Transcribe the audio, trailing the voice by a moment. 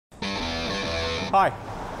Hi,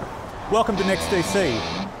 welcome to NEXTDC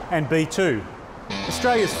and B2,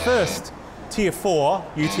 Australia's first Tier IV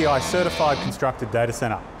UTI certified constructed data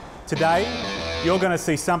centre. Today, you're going to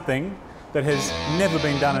see something that has never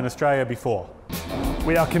been done in Australia before.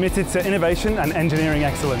 We are committed to innovation and engineering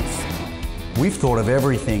excellence. We've thought of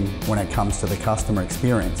everything when it comes to the customer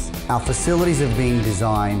experience. Our facilities have been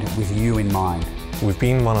designed with you in mind. We've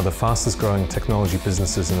been one of the fastest growing technology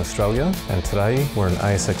businesses in Australia, and today we're an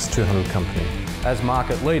ASX 200 company. As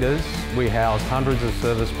market leaders, we house hundreds of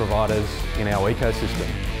service providers in our ecosystem.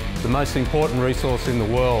 The most important resource in the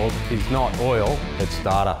world is not oil, it's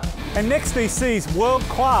data. And NEXTDC's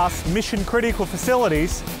world-class mission-critical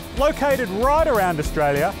facilities, located right around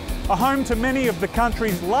Australia, are home to many of the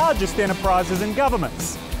country's largest enterprises and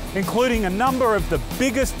governments, including a number of the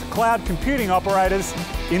biggest cloud computing operators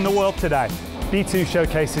in the world today. B2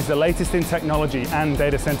 showcases the latest in technology and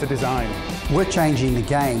data centre design. We're changing the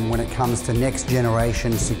game when it comes to next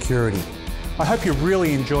generation security. I hope you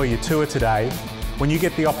really enjoy your tour today when you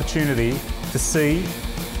get the opportunity to see,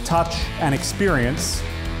 touch and experience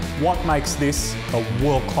what makes this a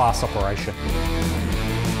world-class operation.